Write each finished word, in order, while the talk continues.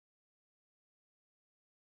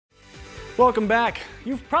Welcome back.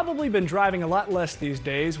 You've probably been driving a lot less these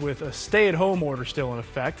days with a stay-at-home order still in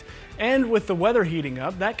effect. And with the weather heating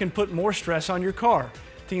up, that can put more stress on your car.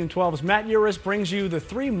 Team 12's Matt Uris brings you the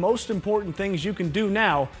 3 most important things you can do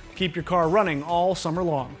now to keep your car running all summer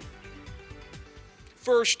long.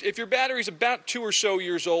 First, if your battery's about 2 or so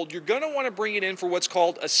years old, you're going to want to bring it in for what's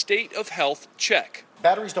called a state of health check.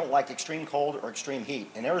 Batteries don't like extreme cold or extreme heat.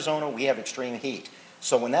 In Arizona, we have extreme heat.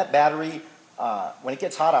 So when that battery, when it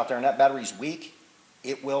gets hot out there and that battery's weak,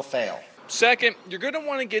 it will fail. Second, you're going to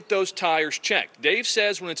want to get those tires checked. Dave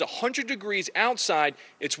says when it's 100 degrees outside,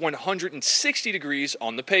 it's 160 degrees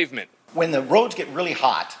on the pavement. When the roads get really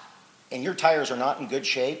hot and your tires are not in good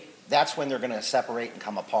shape, that's when they're going to separate and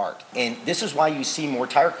come apart. And this is why you see more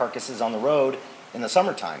tire carcasses on the road in the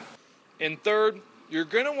summertime. And third, you're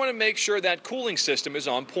going to want to make sure that cooling system is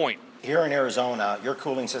on point. Here in Arizona, your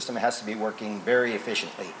cooling system has to be working very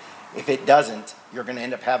efficiently. If it doesn't, you're going to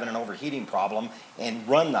end up having an overheating problem and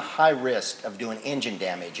run the high risk of doing engine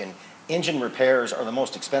damage. And engine repairs are the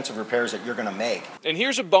most expensive repairs that you're going to make. And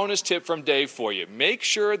here's a bonus tip from Dave for you. Make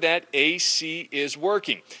sure that AC is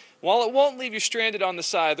working. While it won't leave you stranded on the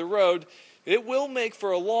side of the road, it will make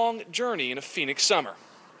for a long journey in a Phoenix summer.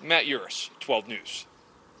 Matt Uris, 12 News.